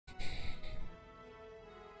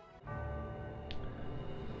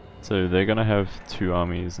So they're gonna have 2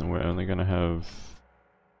 armies and we're only gonna have...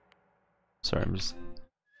 Sorry,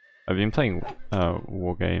 I've been playing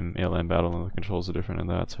Wargame Airland Battle and the controls are different in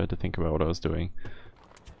that, so I had to think about what I was doing.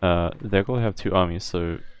 They're gonna have 2 armies,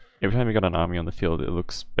 so every time you got an army on the field it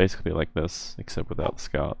looks basically like this, except without the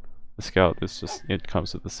scout. The scout is just, it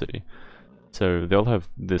comes with the city. So they'll have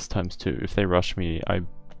this times 2. If they rush me, I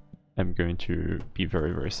am going to be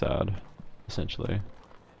very, very sad, essentially.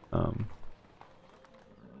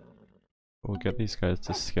 We'll get these guys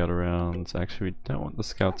to scout around. Actually, we don't want the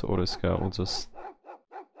scout to auto scout, we'll just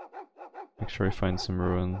make sure we find some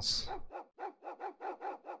ruins.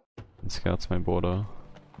 And scouts my border.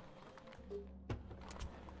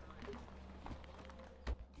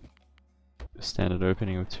 Standard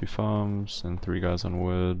opening of 2 farms and 3 guys on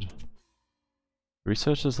wood.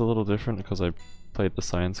 Research is a little different because I played the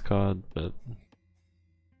science card, but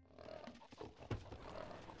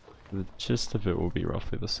the gist of it will be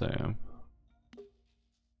roughly the same.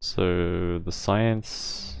 So the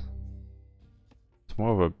science, it's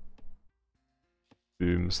more of a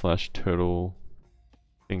boom slash turtle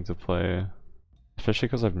thing to play, especially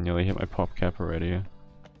because I've nearly hit my pop cap already.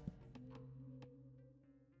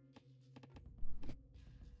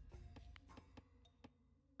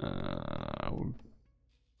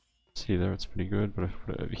 See there, it's pretty good, but if I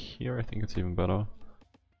put it over here, I think it's even better.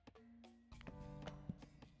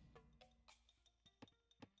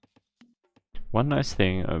 One nice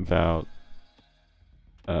thing about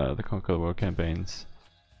the Conquer the World campaigns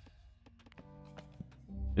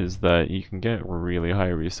is that you can get really high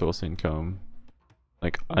resource income,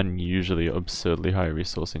 like unusually absurdly high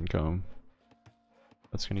resource income.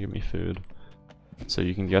 That's gonna give me food. So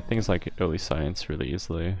you can get things like early science really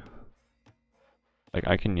easily. Like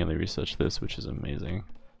I can nearly research this, which is amazing.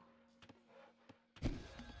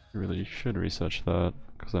 Really should research that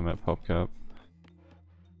because I'm at PopCap.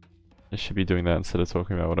 I should be doing that instead of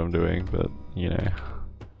talking about what I'm doing, but you know,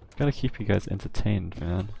 gotta keep you guys entertained,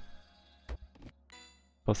 man.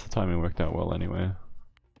 Plus the timing worked out well anyway.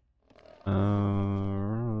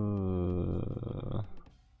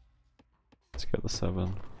 Let's get the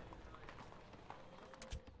 7.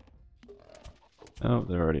 Oh,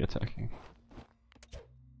 they're already attacking.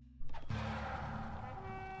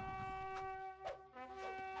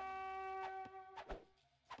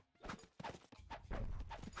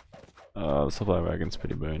 The supply wagon's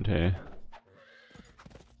pretty boned here.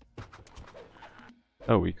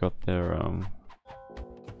 Oh, we got their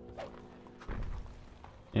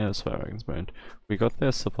yeah, the supply wagon's boned. We got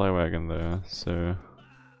their supply wagon there, so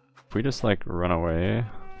if we just like run away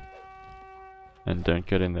and don't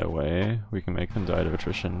get in their way, we can make them die to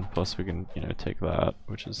attrition, plus we can, you know, take that,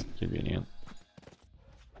 which is convenient.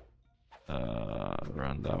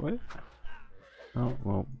 Run that way? Oh,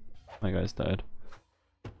 well, my guys died.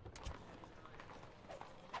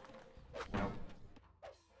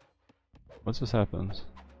 What's just happened?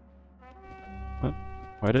 What?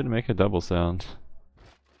 Why did it make a double sound?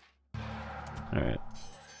 Alright.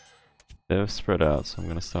 They've spread out, so I'm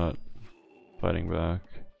gonna start fighting back.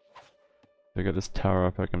 If I get this tower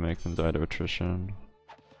up, I can make them die to attrition.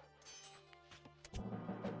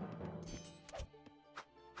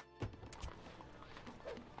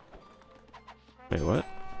 Wait, what?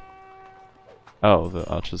 Oh, the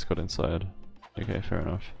archers got inside. Okay, fair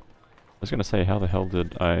enough. I was gonna say, how the hell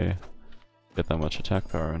did I get that much attack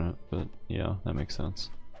power in it, but yeah, that makes sense.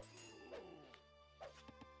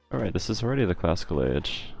 Alright, this is already the classical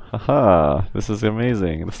age. Haha! This is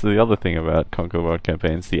amazing! This is the other thing about Conquer World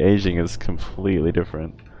campaigns, the aging is completely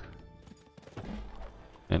different.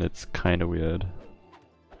 And it's kinda weird.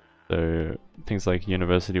 So, things like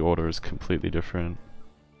University Order is completely different.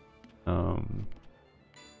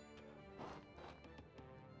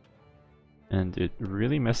 And it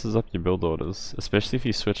really messes up your build orders, especially if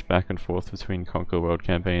you switch back and forth between Conquer World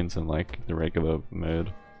campaigns and like the regular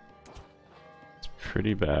mode. It's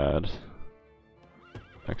pretty bad,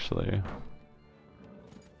 actually.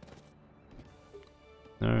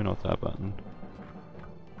 No, not that button.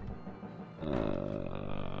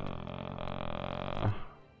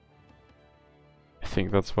 I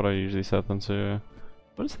think that's what I usually set them to.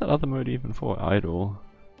 What is that other mode even for? Idle.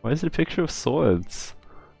 Why is it a picture of swords?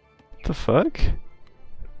 What the fuck?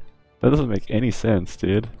 That doesn't make any sense,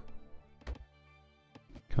 dude.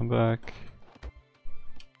 Come back.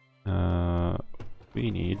 We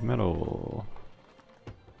need metal.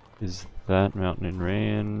 Is that mountain in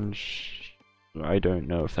range? I don't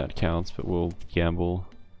know if that counts, but we'll gamble.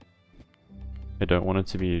 I don't want it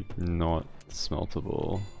to be not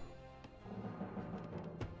smeltable.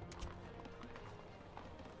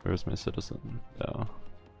 Where's my citizen? Oh.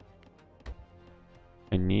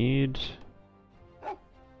 I need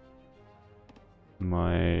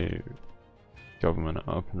government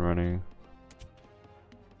up and running.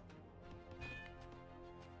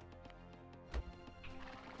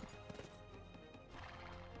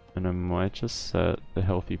 And I might just set the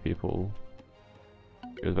healthy people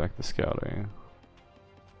go back to scouting.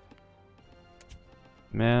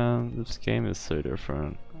 Man, this game is so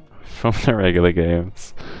different from the regular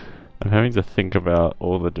games. I'm having to think about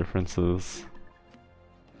all the differences.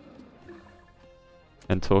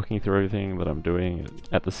 And talking through everything that I'm doing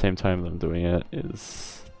at the same time that I'm doing it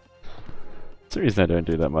is... It's the reason I don't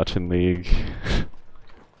do that much in League.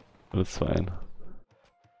 But it's fine.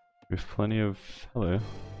 We have plenty of... Hello.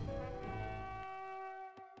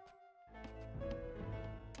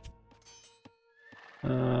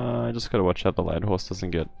 I just gotta watch out the light horse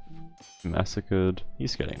doesn't get massacred.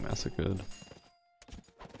 He's getting massacred.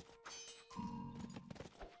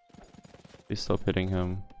 Please stop hitting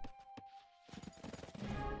him.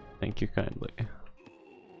 Thank you kindly.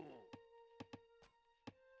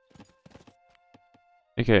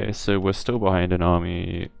 Okay, so we're still behind an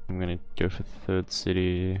army. I'm gonna go for third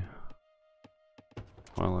city.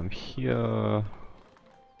 While I'm here,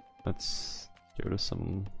 let's go to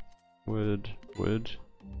some wood,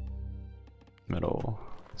 metal.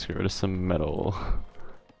 Let's get rid of some metal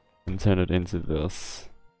and turn it into this.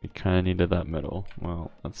 We kinda needed that metal.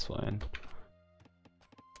 Well, that's fine.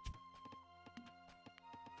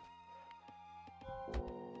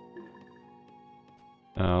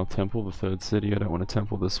 I'll temple the third city. I don't want to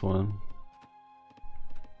temple this one.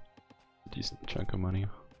 Decent chunk of money.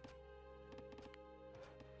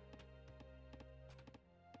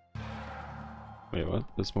 Wait, what?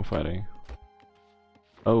 There's more fighting.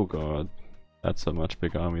 Oh god. That's a much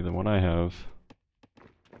bigger army than what I have.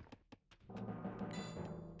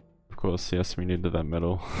 Of course, yes, we needed that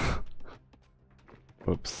metal.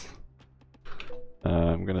 Whoops.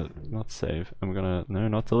 I'm gonna not save. I'm gonna no,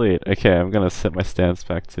 not delete. Okay, I'm gonna set my stance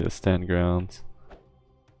back to stand ground,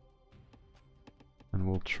 and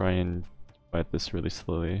we'll try and fight this really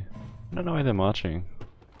slowly. I don't know why they're marching,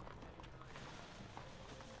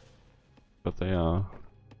 but they are.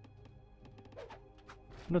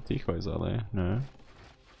 Not decoys, are they? No.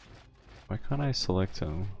 Why can't I select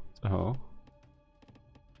them? What the hell?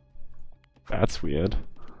 That's weird.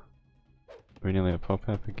 We nearly have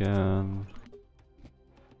pop-up again.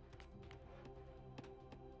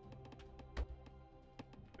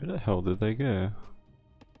 Where the hell did they go?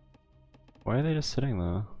 Why are they just sitting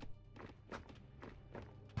there?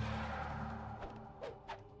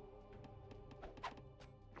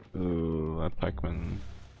 Ooh, that pikeman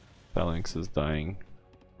phalanx is dying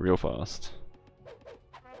real fast.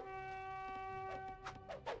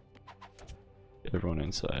 Get everyone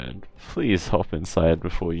inside. Please hop inside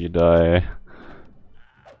before you die.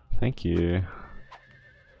 Thank you.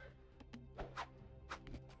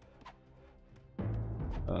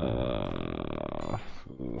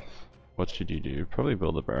 What should you do? Probably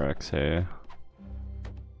build a barracks here.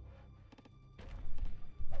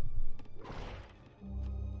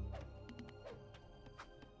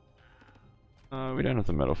 We don't have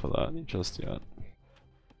the metal for that just yet.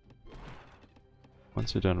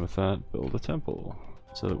 Once you're done with that, build a temple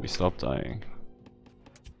so that we stop dying.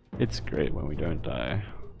 It's great when we don't die.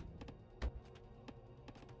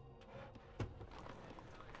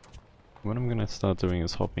 What I'm gonna start doing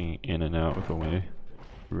is hopping in and out with all my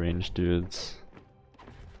ranged dudes.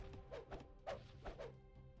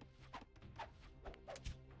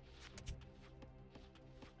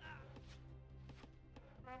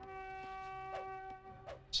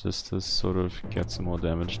 Just to sort of get some more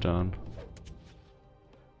damage done.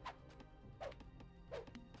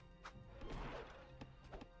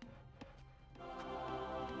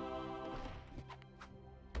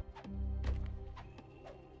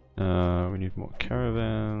 We need more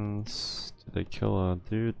caravans. Did they kill our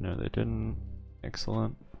dude? No, they didn't.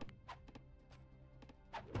 Excellent.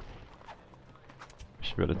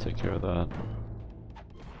 Should better take care of that.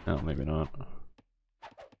 No, maybe not.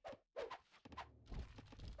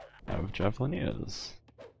 Have javelineers.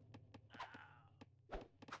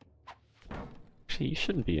 Actually, you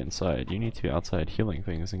shouldn't be inside. You need to be outside healing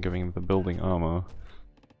things and giving the building armor.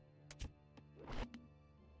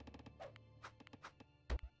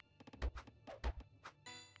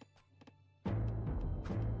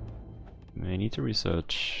 I need to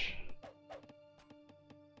research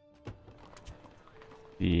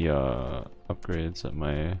the upgrades at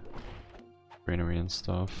my granary and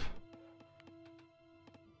stuff.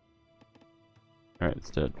 Alright, it's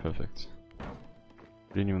dead. Perfect.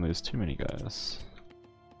 We didn't even lose too many guys.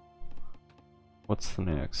 What's the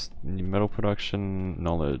next? Metal production,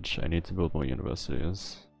 knowledge. I need to build more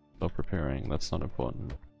universities. Stop preparing, that's not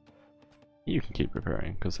important. You can keep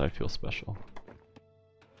repairing, because I feel special.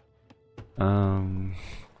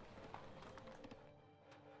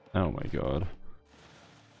 Oh my god.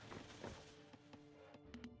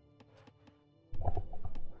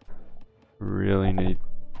 Really need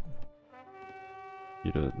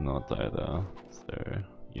you to not die there, so,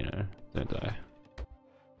 you know, don't die.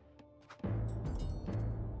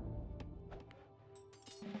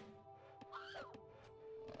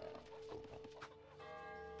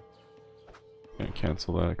 Gonna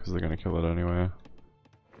cancel that because they're gonna kill it anyway.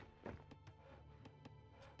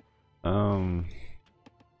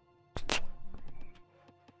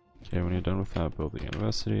 Okay, when you're done with that, build the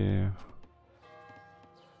university.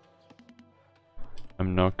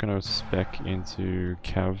 I'm not gonna spec into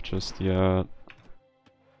Cav just yet.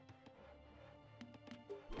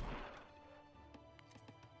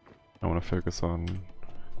 I want to focus on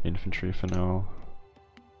infantry for now.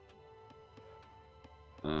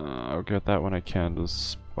 I'll get that when I can to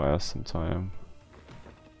buy us some time.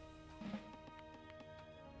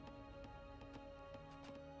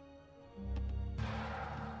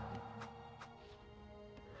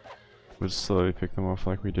 We'll just slowly pick them off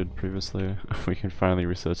like we did previously. We can finally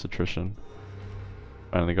research attrition.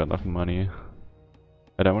 Finally got enough money.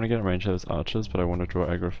 I don't want to get in range of those archers, but I want to draw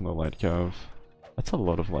aggro from the light cav. That's a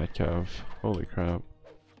lot of light cav. Holy crap.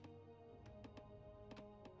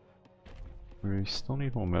 We still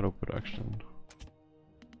need more metal production.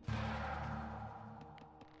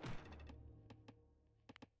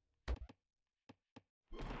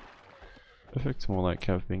 Perfect, more light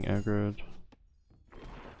cav being aggroed.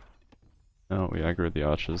 Oh, we aggroed the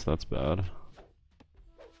archers, that's bad.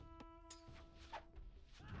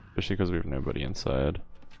 Especially because we have nobody inside.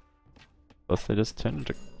 Plus they just turned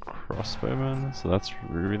into crossbowmen, so that's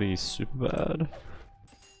really super bad.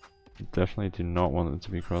 Definitely do not want them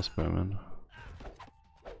to be crossbowmen.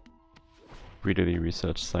 Greedily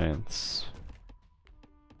research science.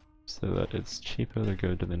 So that it's cheaper to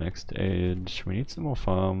go to the next age. We need some more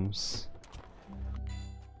farms.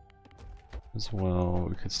 As well,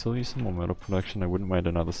 we could still use some more metal production. I wouldn't mind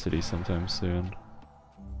another city sometime soon.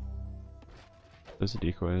 Those are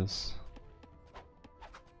decoys.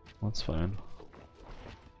 That's fine.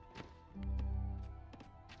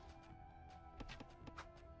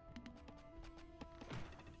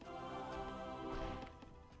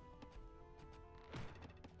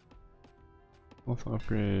 Health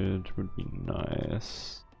upgrade would be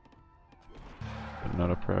nice, but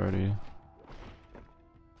not a priority.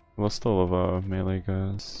 We'll still have our melee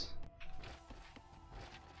guys.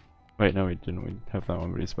 Wait, no we didn't, we have that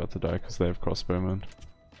one, but he's about to die because they have crossbowmen.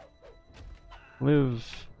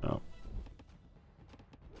 Live! No.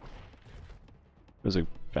 It was a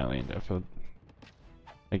valiant effort.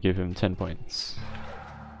 I gave him 10 points.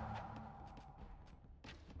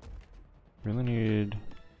 Really need...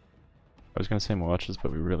 I was gonna say more archers,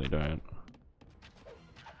 but we really don't.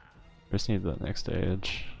 We just need that next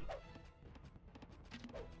age.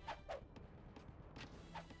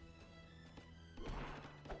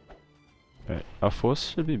 Right, our force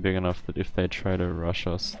should be big enough that if they try to rush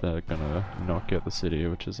us, they're gonna not get the city,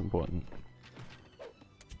 which is important.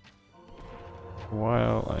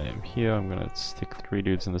 While I am here, I'm gonna stick 3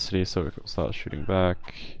 dudes in the city so it will start shooting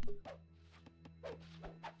back.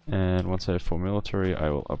 And once I have 4 military, I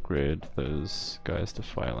will upgrade those guys to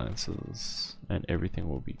fire lancers, and everything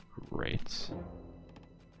will be great.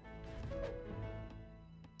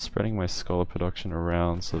 Spreading my scholar production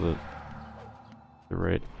around so that the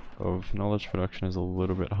rate of knowledge production is a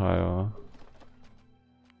little bit higher.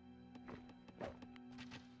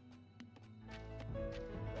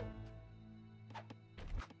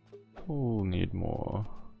 We'll need more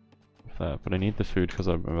of that, but I need the food because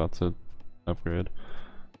I'm about to upgrade.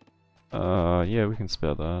 Yeah, we can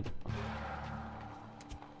spare that.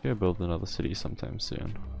 Go build another city sometime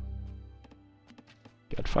soon.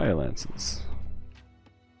 Get fire lances.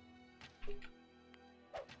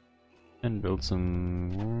 And build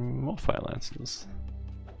some more fire lances.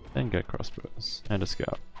 Then get crossbows. And a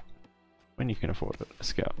scout. When you can afford it, a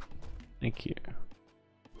scout. Thank you.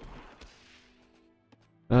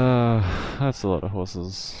 That's a lot of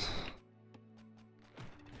horses.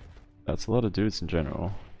 That's a lot of dudes in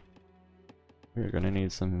general. We're gonna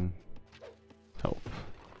need some help.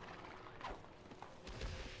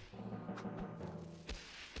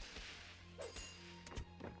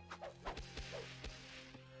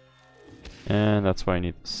 And that's why I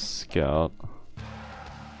need the scout.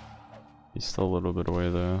 He's still a little bit away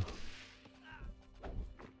though. I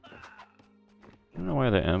don't know why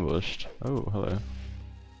they're ambushed. Oh, hello.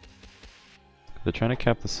 They're trying to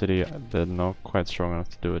cap the city. They're not quite strong enough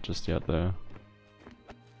to do it just yet though.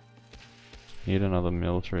 Need another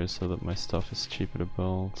military so that my stuff is cheaper to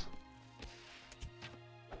build.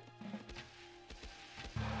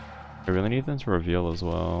 I really need them to reveal as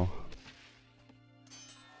well.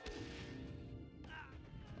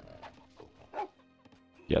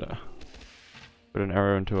 Get her. Put an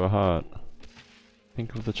arrow into her heart.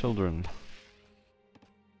 Think of the children.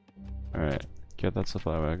 Alright, get that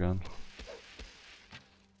supply wagon.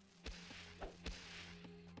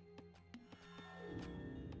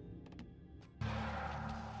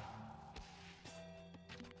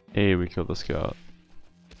 Hey, we killed the scout.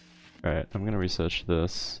 Alright, I'm gonna research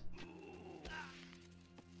this.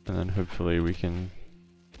 And then hopefully we can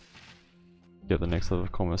get the next level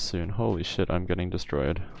of commerce soon. Holy shit, I'm getting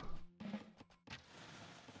destroyed.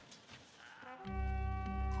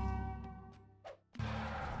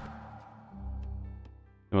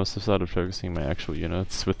 I must have started focusing my actual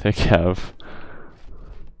units with their cav.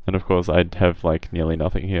 And of course I'd have like nearly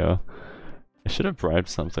nothing here. I should have bribed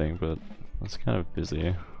something, but I was kind of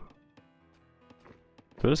busy.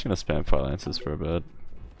 So we're just gonna spam fire lances for a bit.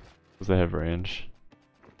 Because they have range.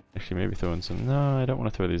 Actually maybe throw in some... No, I don't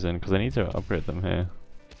want to throw these in because I need to upgrade them here.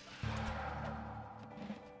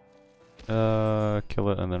 Kill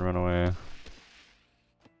it and then run away.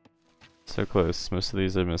 So close, most of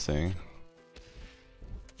these are missing.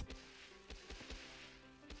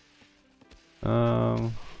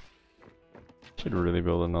 Should really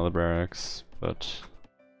build another barracks, but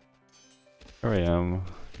here I am,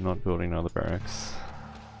 not building another barracks.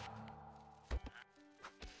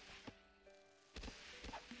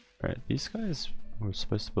 Alright, these guys were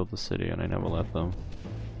supposed to build the city and I never let them.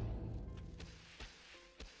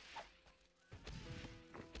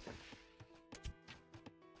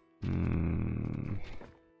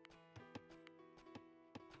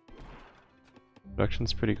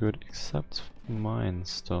 Production's pretty good, except mine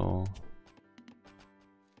still.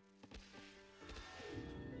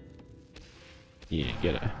 Yeah,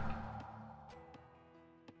 get it.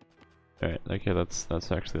 Alright, okay, that's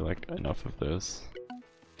actually like enough of this.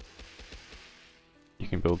 You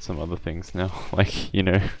can build some other things now, like, you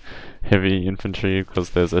know, heavy infantry because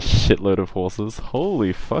there's a shitload of horses.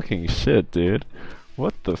 Holy fucking shit, dude.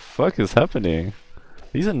 What the fuck is happening?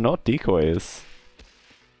 These are not decoys.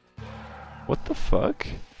 What the fuck?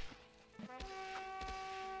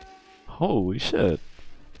 Holy shit.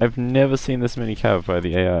 I've never seen this many cav by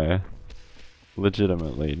the AI.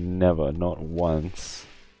 Legitimately, never, not once.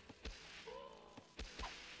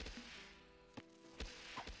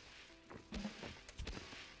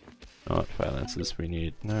 Not fire lances, we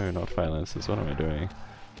need... No, not fire lances, what am I doing?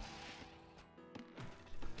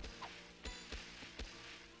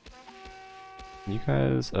 You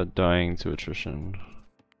guys are dying to attrition.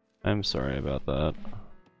 I'm sorry about that.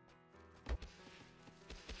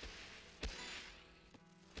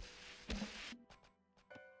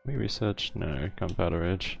 We research? No, gunpowder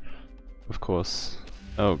age. Of course.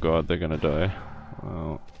 Oh god, they're gonna die.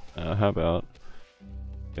 Well, how about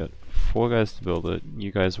get 4 guys to build it.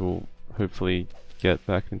 You guys will hopefully get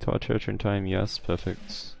back into our church in time. Yes,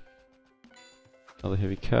 perfect. Another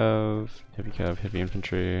heavy cav, heavy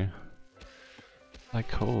infantry.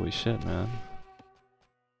 Like, holy shit, man.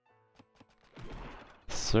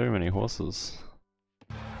 So many horses.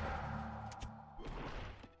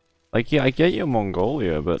 Like, yeah, I get your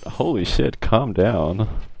Mongolia, but holy shit, calm down.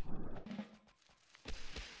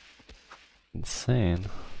 Insane.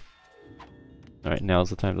 Alright, now's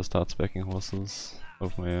the time to start speccing horses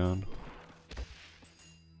of my own.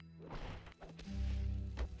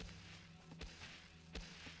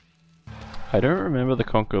 I don't remember the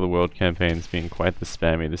Conquer the World campaigns being quite this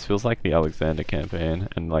spammy. This feels like the Alexander campaign,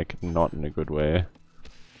 and like, not in a good way.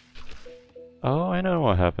 Oh, I know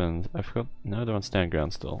what happened. I forgot. No, they're on stand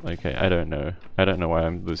ground still. Okay, I don't know. I don't know why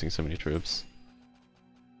I'm losing so many troops.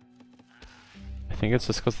 I think it's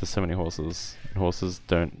just because there's so many horses. And horses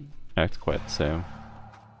don't act quite the same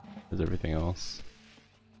as everything else.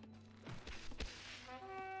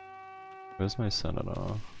 Where's my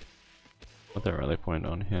senator? Put that rally point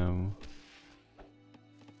on him.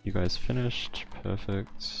 You guys finished?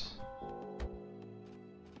 Perfect.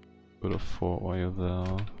 Put a fort while you're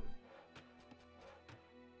there.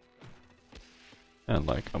 And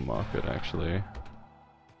like a market actually.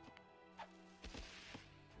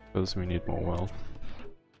 Because we need more wealth.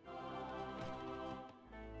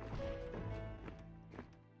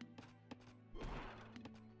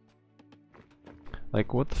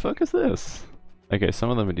 Like, what the fuck is this? Okay, some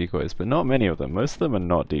of them are decoys, but not many of them. Most of them are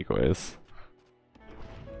not decoys.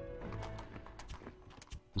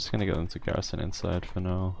 I'm just gonna get them to garrison inside for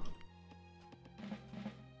now.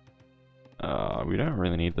 We don't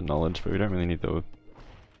really need the knowledge, but we don't really need the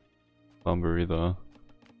lumber either.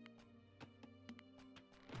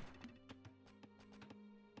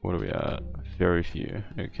 What are we at? Very few.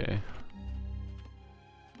 Okay.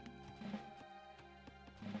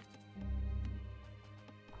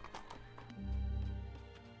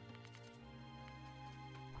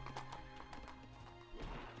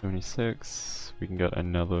 $76. We can get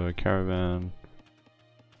another caravan.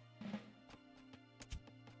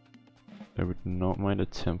 I would not mind a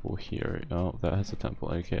temple here. Oh, that has a temple.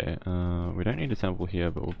 Okay. We don't need a temple here,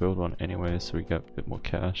 but we'll build one anyway, so we get a bit more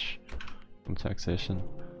cash from taxation.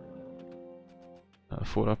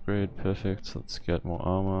 Fort upgrade, perfect. Let's get more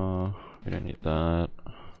armor. We don't need that.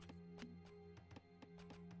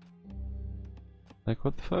 Like,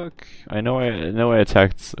 what the fuck? I know I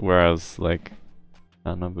attacked where I was like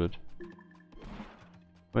outnumbered.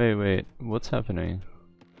 Wait, what's happening?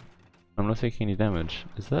 I'm not taking any damage.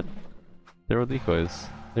 Is that? They're all decoys.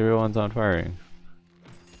 The real ones aren't firing.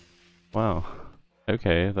 Wow.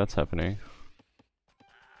 Okay, that's happening.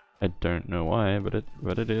 I don't know why, but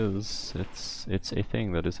it is. It's a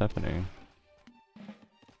thing that is happening.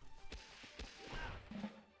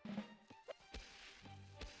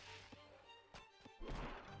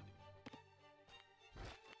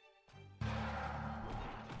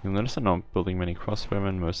 You'll notice I'm not building many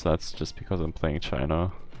crossbowmen, most of that's just because I'm playing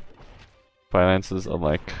China. Firelances are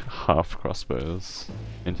like half crossbows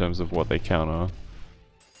in terms of what they counter.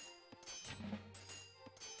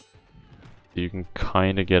 You can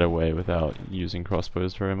kinda get away without using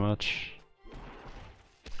crossbows very much.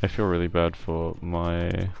 I feel really bad for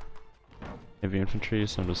my heavy infantry,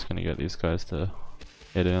 so I'm just gonna get these guys to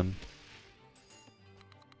head in.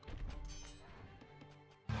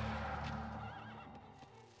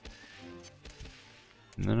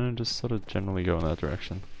 And then I just sort of generally go in that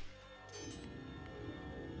direction.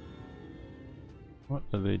 What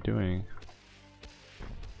are they doing?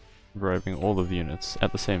 Driving all of the units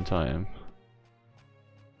at the same time.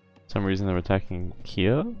 For some reason they're attacking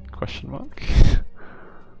here? Question mark?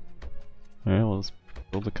 Alright, well, let's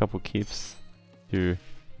build a couple keeps to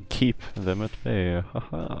keep them at bay.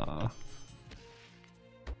 Haha.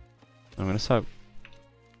 I'm gonna start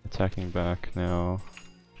attacking back now.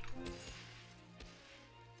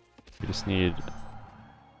 We just need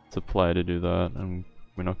supply to do that, and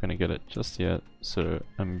we're not gonna get it just yet, so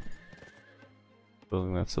I'm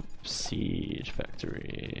building that siege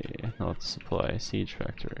factory, not supply, siege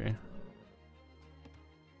factory.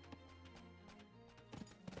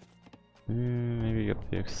 Maybe get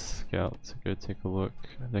the scout to go take a look.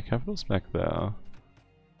 The capital's back there.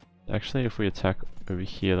 Actually, if we attack over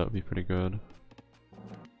here, that would be pretty good.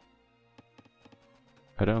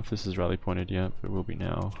 I don't know if this is rally pointed yet, but it will be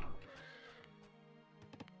now.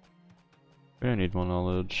 We don't need more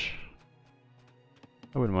knowledge.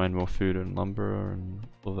 I wouldn't mind more food and lumber and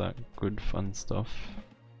all that good fun stuff.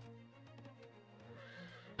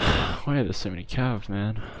 Why are there so many cav,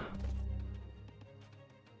 man?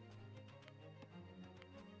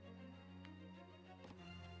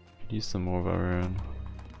 Could use some more of our own.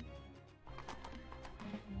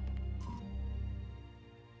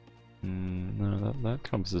 No, that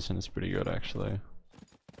composition is pretty good actually.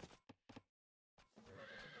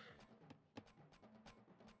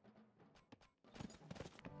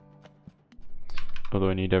 Although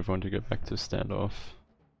I need everyone to go back to stand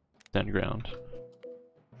ground.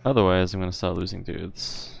 Otherwise I'm gonna start losing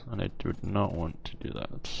dudes, and I do not want to do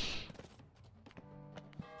that.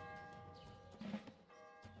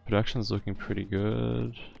 Production's looking pretty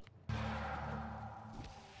good.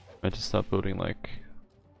 I just start building like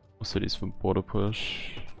more cities for border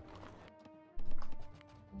push.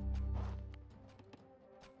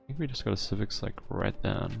 I think we just got a civics like right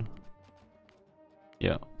down.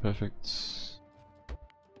 Yeah, perfect.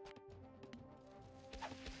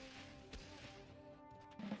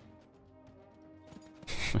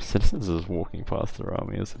 My citizens are just walking past their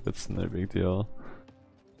army as if it's no big deal.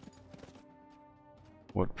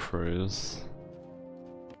 What pros?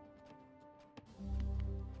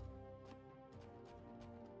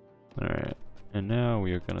 Alright, and now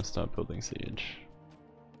we are gonna start building siege.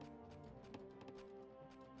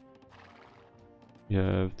 We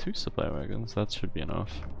have 2 supply wagons, that should be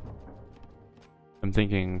enough. I'm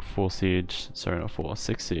thinking 4 siege, sorry not 4,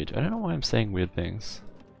 6 siege. I don't know why I'm saying weird things.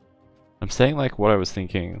 I'm saying like what I was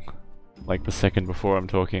thinking, like the second before I'm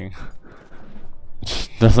talking.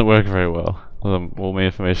 Doesn't work very well. All my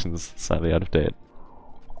information is slightly out of date.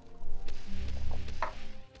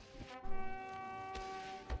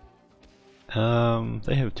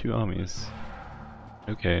 They have 2 armies.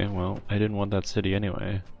 Okay, well, I didn't want that city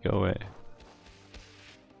anyway. Go away.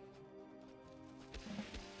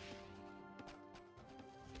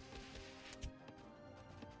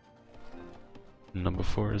 Number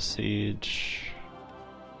 4 is siege.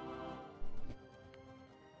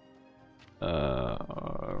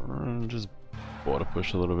 Just border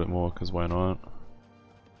push a little bit more, cause why not?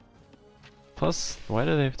 Plus, why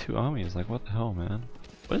do they have 2 armies? Like, what the hell, man?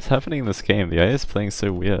 What is happening in this game? The AI is playing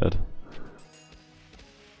so weird.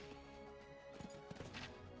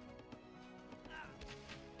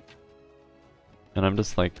 And I'm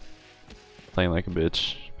just like playing like a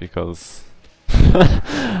bitch because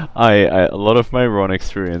a lot of my Ron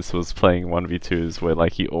experience was playing 1v2s where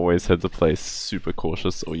like you always had to play super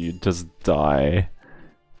cautious or you just die.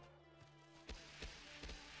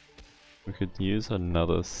 We could use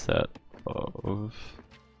another set of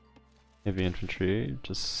heavy infantry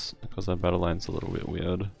just because our battle line's a little bit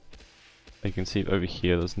weird. You can see over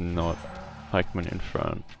here there's not pikemen in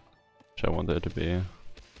front, which I want there to be.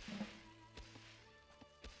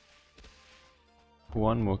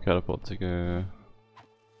 One more catapult to go.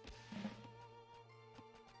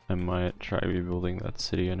 I might try rebuilding that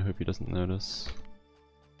city and hope he doesn't notice.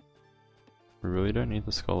 We really don't need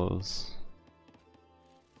the scholars.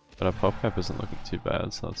 But our pop cap isn't looking too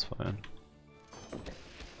bad, so that's fine.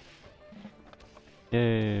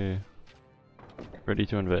 Yay! Ready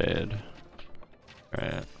to invade.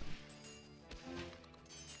 Alright.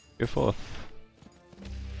 Go forth.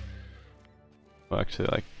 Well, actually,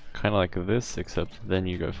 like, kinda like this, except then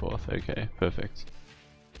you go forth. Okay, perfect.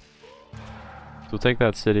 So we'll take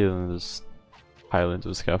that city and then just pile into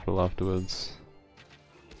its capital afterwards.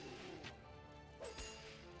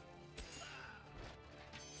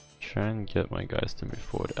 Try and get my guys to move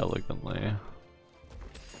forward elegantly.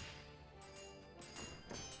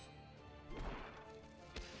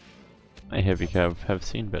 My heavy cav have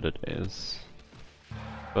seen better days,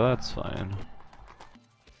 but that's fine.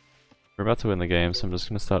 We're about to win the game, so I'm just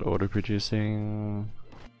gonna start auto-producing.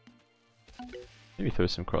 Maybe throw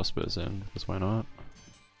some crossbows in, because why not?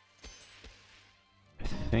 I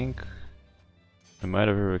think I might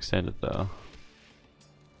have overextended there.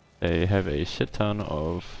 They have a shit ton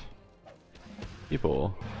of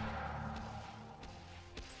people.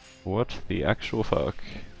 What the actual fuck?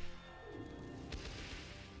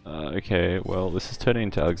 Okay, well this is turning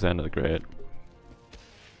into Alexander the Great.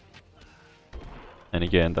 And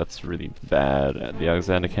again, that's really bad. The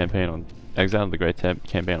Alexander the Great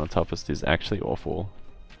campaign on Toughest is actually awful.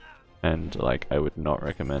 And like, I would not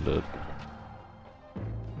recommend it.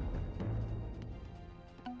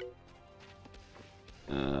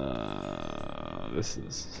 This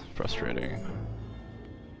is frustrating.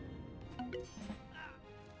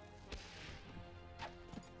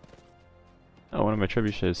 Oh, one of my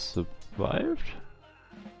trebuchets survived?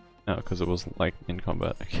 No, because it wasn't like in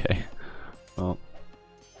combat. Okay. Well,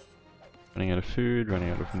 running out of food,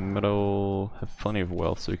 running out of metal, have plenty of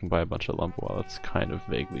wealth so we can buy a bunch of lumber while it's kind of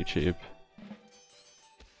vaguely cheap.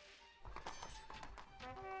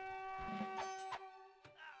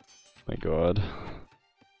 My god.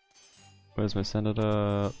 Where's my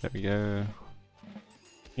senator? There we go.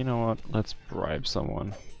 You know what? Let's bribe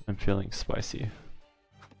someone. I'm feeling spicy.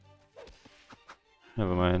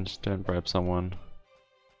 Never mind, don't bribe someone.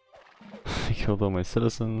 I killed all my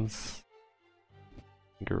citizens.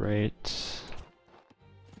 Great.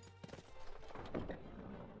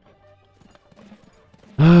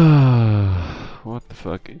 What the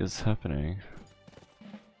fuck is happening?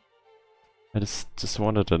 I just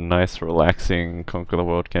wanted a nice, relaxing Conquer the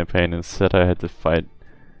World campaign. Instead, I had to fight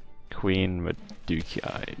Queen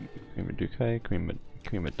Madukai. Queen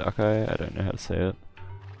Madukai? I don't know how to say it.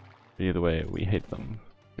 But either way, we hate them.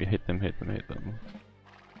 We hate them, hate them, hate them.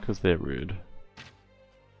 Because they're rude.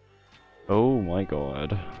 Oh my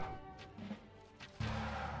god.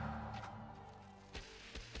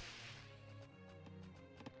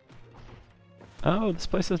 Oh, this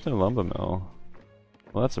place has no lumber mill.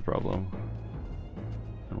 Well, that's a problem.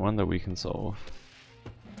 And one that we can solve.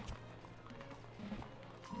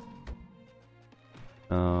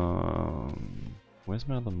 Where's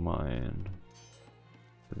my other mine?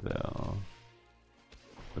 There.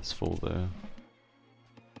 It's full there.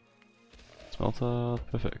 Smelter,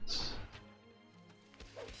 perfect.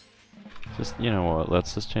 Just, you know what,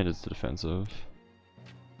 let's just change it to defensive.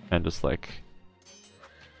 And just like,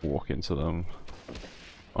 walk into them.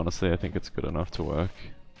 Honestly, I think it's good enough to work.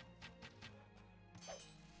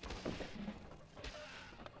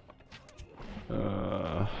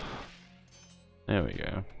 There we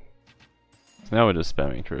go. So now we're just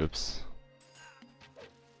spamming troops.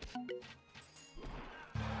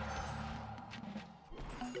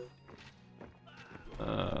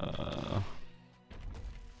 I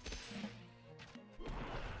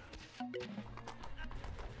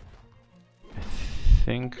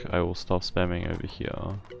think I will stop spamming over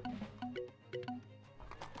here.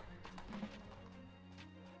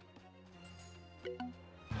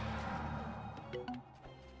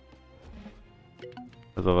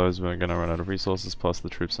 Otherwise we're gonna run out of resources, plus the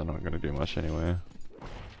troops are not gonna do much anyway.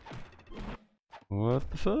 What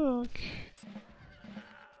the fuck?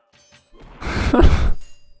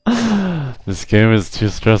 This game is too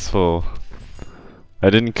stressful. I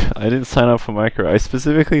didn't sign up for micro. I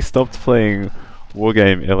specifically stopped playing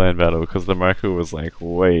Wargame Airland Battle because the micro was like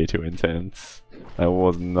way too intense. I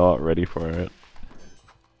was not ready for it.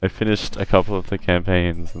 I finished a couple of the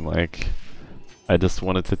campaigns and like I just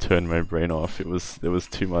wanted to turn my brain off. There was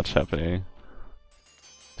too much happening.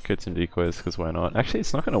 Let's get some decoys because why not? Actually,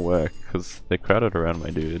 it's not gonna work because they crowded around my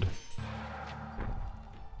dude.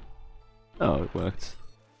 Oh, it worked.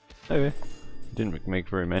 Okay. Didn't make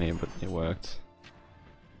very many, but it worked.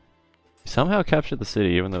 Somehow captured the city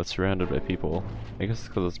even though it's surrounded by people. I guess it's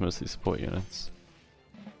because it's mostly support units.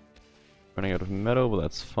 Running out of metal, but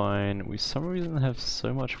that's fine. We for some reason have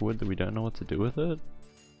so much wood that we don't know what to do with it.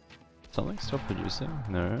 Something stopped producing?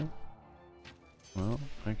 No. Well,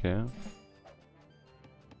 okay.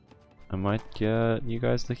 I might get you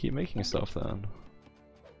guys to keep making stuff then.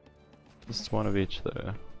 Just one of each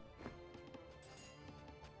though.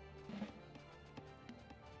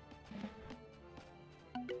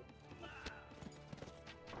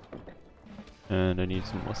 And I need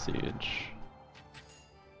some more siege.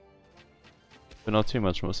 But not too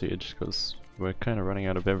much more siege, because we're kind of running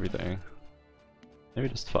out of everything. Maybe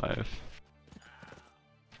just 5.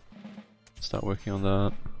 Start working on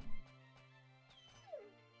that.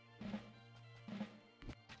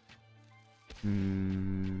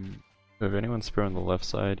 Do I have anyone spare on the left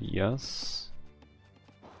side? Yes.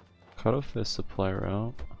 Cut off their supply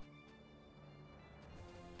route.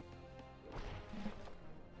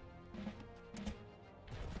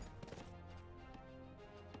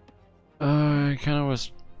 I kind of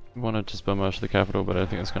want to just bomb the capital, but I don't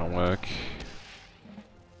think it's going to work.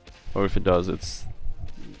 Or if it does, it's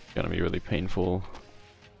going to be really painful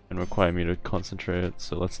and require me to concentrate,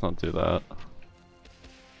 so let's not do that.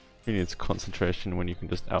 Who needs concentration when you can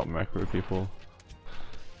just out-macro people?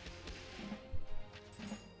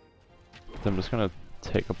 So I'm just going to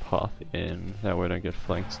take a path in, that way I don't get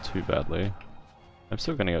flanked too badly. I'm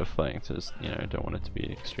still going to get flanked, just, you know, I don't want it to be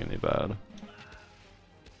extremely bad.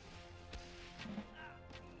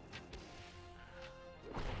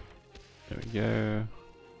 There we go.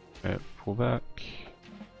 Alright, pull back.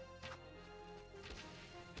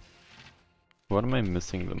 What am I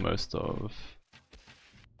missing the most of?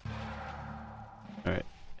 Alright,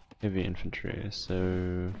 heavy infantry,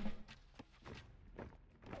 so...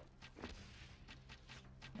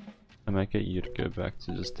 I might get you to go back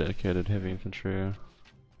to just dedicated heavy infantry.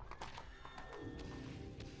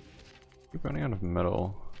 Keep running out of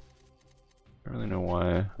metal. I don't really know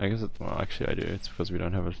why. I guess well actually I do. It's because we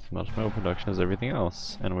don't have as much metal production as everything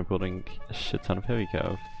else, and we're building a shit ton of heavy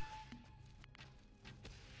cav.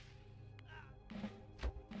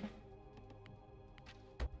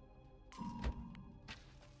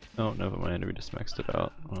 Oh, never mind, we just maxed it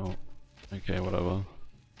out. Well, okay, whatever.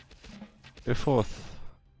 Go forth.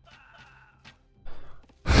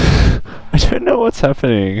 I don't know what's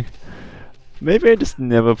happening. Maybe I just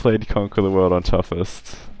never played Conquer the World on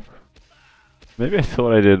toughest. Maybe I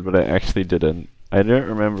thought I did, but I actually didn't. I don't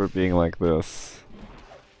remember it being like this.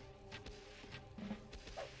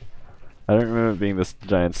 I don't remember it being this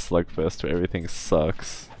giant slugfest where everything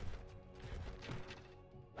sucks.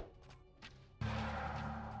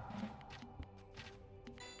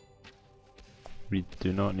 We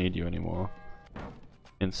do not need you anymore.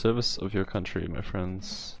 In service of your country, my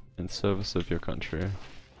friends. In service of your country.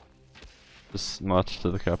 Just march to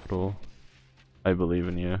the capital. I believe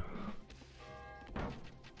in you.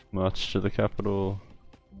 March to the capital.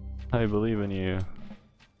 I believe in you.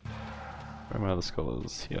 Where are my other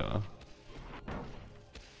scholars? Here.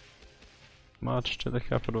 March to the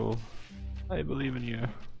capital. I believe in you.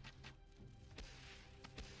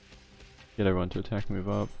 Get everyone to attack, move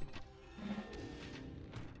up.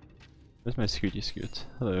 Where's my scooty scoot?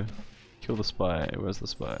 Hello. Kill the spy. Where's the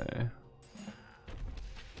spy?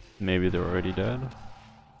 Maybe they're already dead.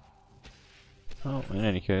 Oh, in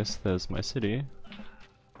any case, there's my city.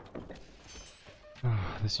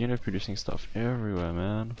 This unit producing stuff everywhere,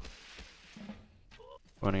 man.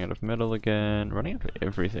 Running out of metal again. Running out of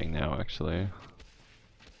everything now, actually.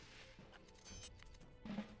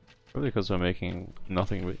 Probably because we're making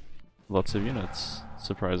nothing with lots of units,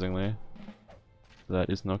 surprisingly.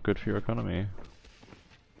 That is not good for your economy.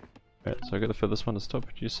 Right, so I got the furthest one to stop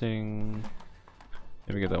producing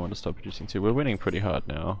Maybe get that one to stop producing too. We're winning pretty hard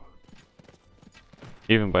now.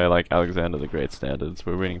 Even by like Alexander the Great standards,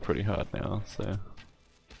 we're winning pretty hard now, so.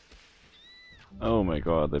 Oh my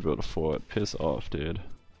god, they built a fort. Piss off, dude.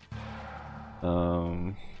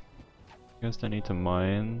 You guys don't need to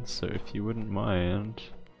mine, so if you wouldn't mind,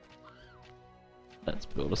 let's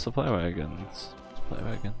build a supply wagon. Supply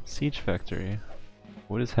wagon. Siege factory.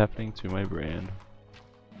 What is happening to my brain?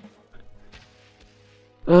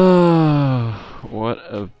 What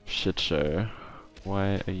a shit show.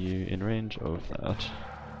 Why are you in range of that?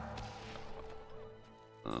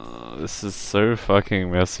 This is so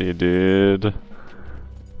fucking messy, dude.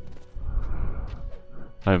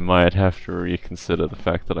 I might have to reconsider the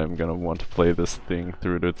fact that I'm gonna want to play this thing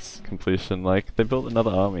through to its completion. Like, they built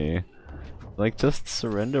another army. Like, just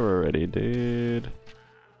surrender already, dude.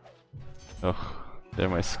 Ugh, they're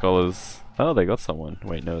my scholars. Oh, they got someone.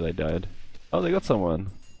 Wait, no, they died. Oh, they got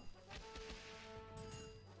someone.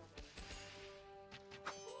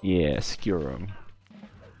 Yeah, skewer 'em.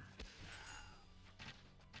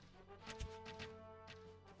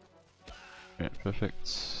 Yeah,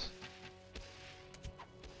 perfect.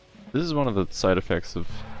 This is one of the side effects of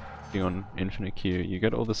being on infinite queue. You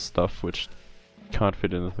get all this stuff which can't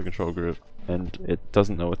fit into the control group, and it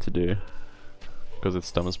doesn't know what to do because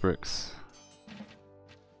it's dumb as bricks.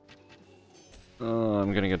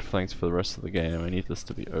 I'm gonna get flanked for the rest of the game. I need this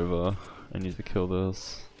to be over. I need to kill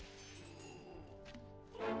this.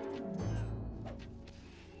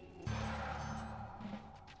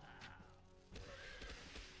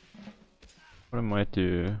 What I might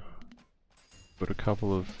do, put a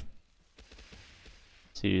couple of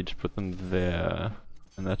siege, put them there,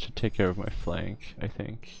 and that should take care of my flank, I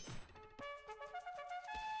think.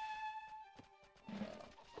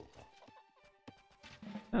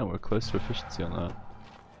 Yeah, we're close to efficiency on that.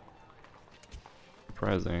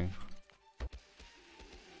 Surprising.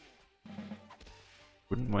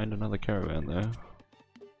 Wouldn't mind another caravan though.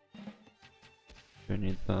 Don't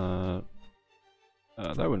need that.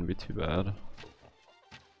 That wouldn't be too bad.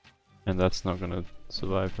 And that's not gonna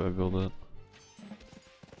survive if I build it.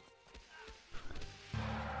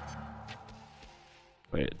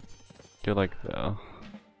 Wait, go like there.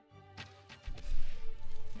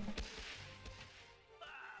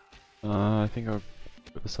 I think I'll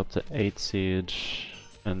put this up to 8 siege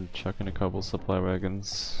and chuck in a couple supply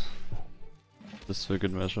wagons. Just for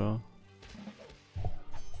good measure.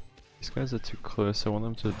 These guys are too close, I want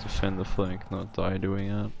them to defend the flank, not die doing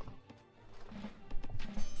it.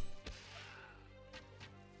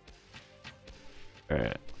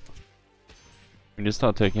 Alright. We need to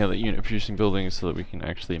start taking out the unit producing buildings so that we can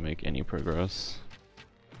actually make any progress.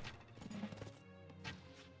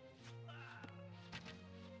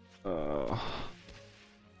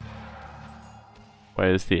 Why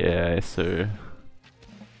is the AI so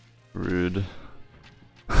rude?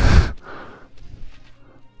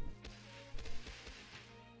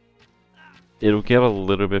 It'll get a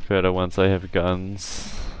little bit better once I have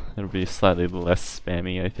guns. It'll be slightly less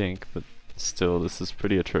spammy, I think, but still, this is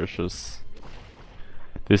pretty atrocious.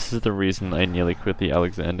 This is the reason I nearly quit the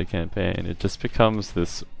Alexander campaign. It just becomes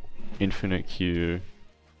this infinite queue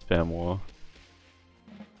spam war.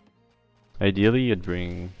 Ideally, you'd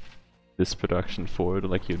bring this production forward,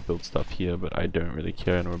 like you'd build stuff here, but I don't really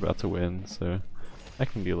care and we're about to win, so I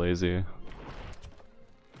can be lazy.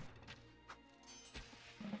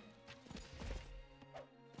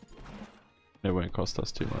 It won't cost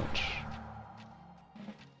us too much.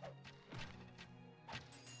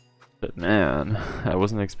 But man, I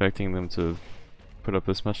wasn't expecting them to put up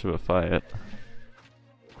this much of a fight.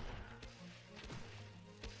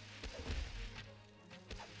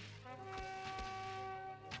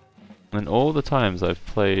 And all the times I've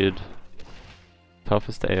played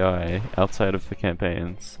toughest AI outside of the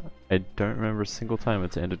campaigns, I don't remember a single time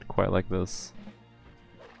it's ended quite like this.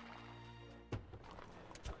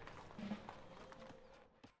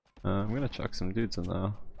 I'm gonna chuck some dudes in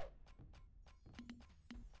there.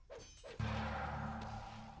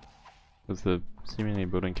 Because they're seemingly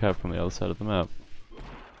building cap from the other side of the map.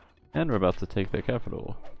 And we're about to take their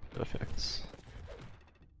capital. Perfect.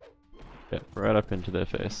 Yep, right up into their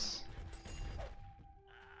face.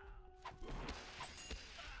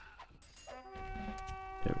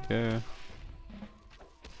 There we go.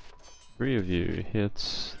 3 of you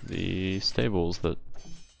hit the stables that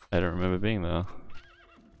I don't remember being there.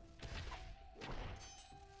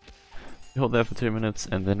 We hold there for 2 minutes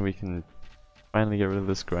and then we can finally get rid of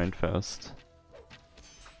this grind fest.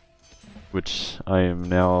 Which I am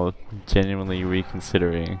now genuinely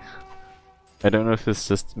reconsidering. I don't know if it's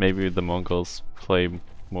just maybe the Mongols play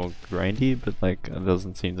more grindy, but like it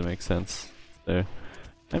doesn't seem to make sense. So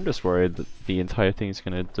I'm just worried that the entire thing is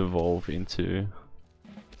going to devolve into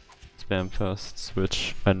spam fests,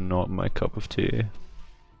 which are not my cup of tea.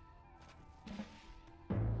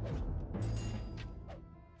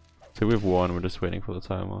 So we've won, we're just waiting for the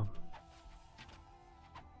timer.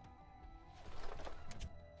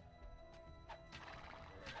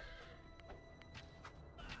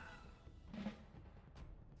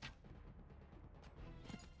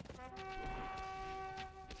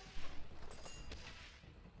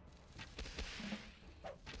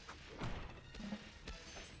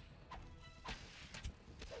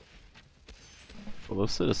 Full of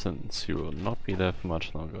citizens who will not be there for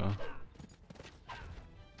much longer.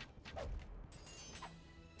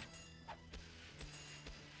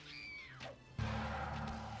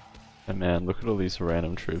 And man, look at all these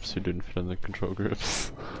random troops who didn't fit in the control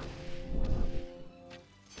groups.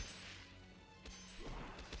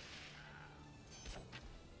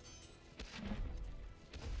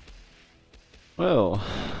 Well,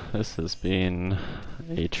 this has been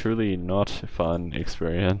a truly not fun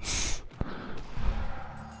experience.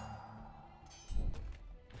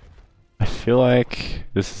 I feel like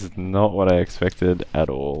this is not what I expected at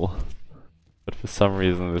all, but for some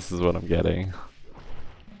reason this is what I'm getting.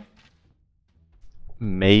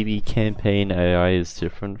 Maybe campaign AI is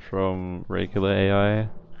different from regular AI.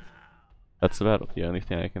 That's about the only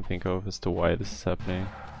thing I can think of as to why this is happening.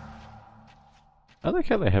 I like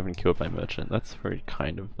how they haven't killed my merchant, that's very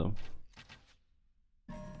kind of them.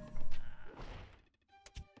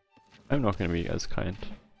 I'm not going to be as kind.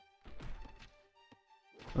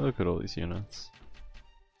 Look at all these units.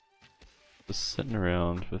 Just sitting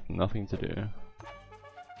around with nothing to do.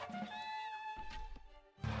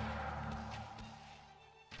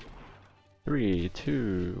 Three,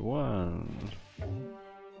 two, one.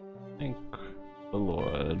 Thank the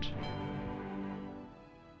Lord.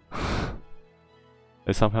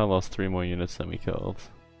 They somehow lost 3 more units than we killed.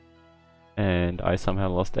 And I somehow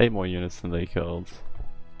lost 8 more units than they killed.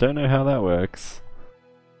 Don't know how that works.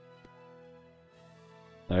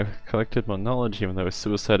 I collected more knowledge even though I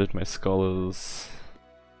suicided my scholars.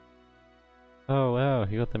 Oh wow,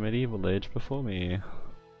 he got the medieval age before me.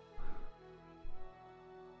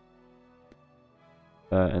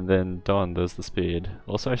 And then Don does the speed.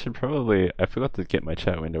 Also I should probably, I forgot to get my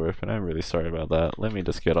chat window open, I'm really sorry about that. Let me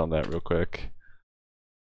just get on that real quick.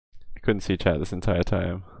 I couldn't see chat this entire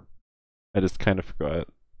time. I just kind of forgot.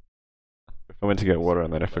 I went to get water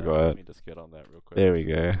and then I forgot. Let me just get on that real quick. There we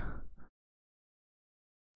go.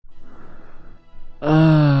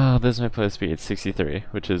 There's my player speed, 63,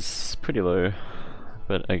 which is pretty low.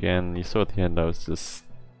 But again, you saw at the end I was just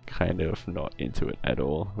kind of not into it at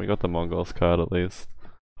all. We got the Mongols card at least.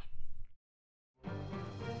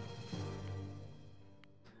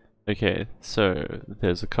 Okay, so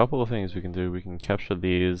there's a couple of things we can do. We can capture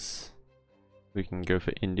these. We can go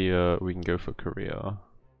for India, we can go for Korea.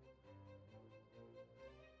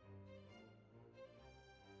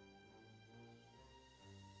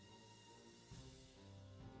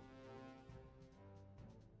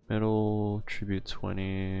 Metal, tribute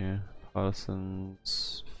 20,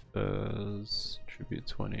 Parsons, Furs, tribute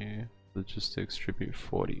 20, logistics, tribute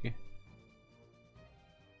 40.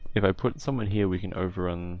 If I put someone here, we can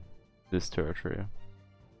overrun this territory.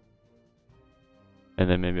 And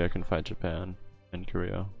then maybe I can fight Japan and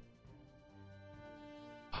Korea.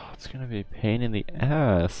 Oh, it's gonna be a pain in the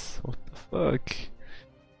ass. What the fuck?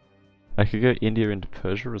 I could go India into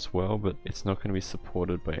Persia as well, but it's not gonna be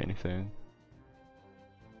supported by anything.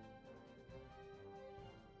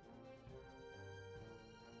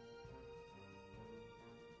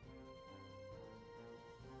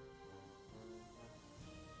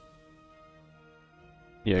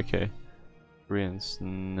 Yeah, okay. Koreans,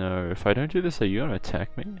 no. If I don't do this, are you gonna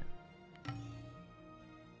attack me?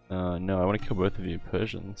 No, I want to kill both of you.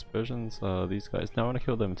 Persians. Persians are these guys. No, I want to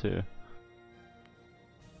kill them too.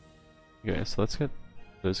 Okay, so let's get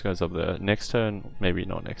those guys up there. Next turn, maybe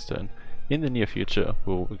not next turn. In the near future,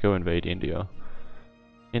 we'll go invade India.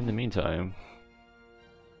 In the meantime,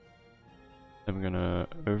 I'm gonna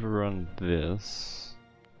overrun this.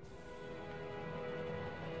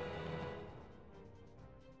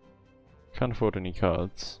 Can't afford any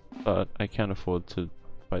cards, but I can afford to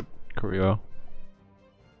fight Korea.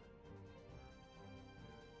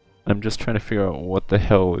 I'm just trying to figure out what the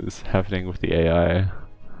hell is happening with the AI.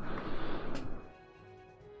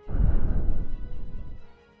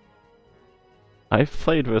 I've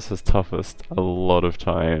played versus toughest a lot of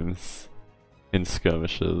times in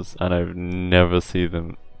skirmishes, and I've never seen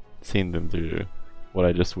them do what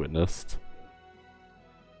I just witnessed.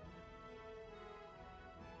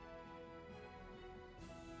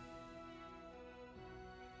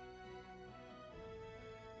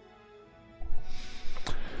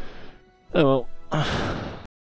 Oh well.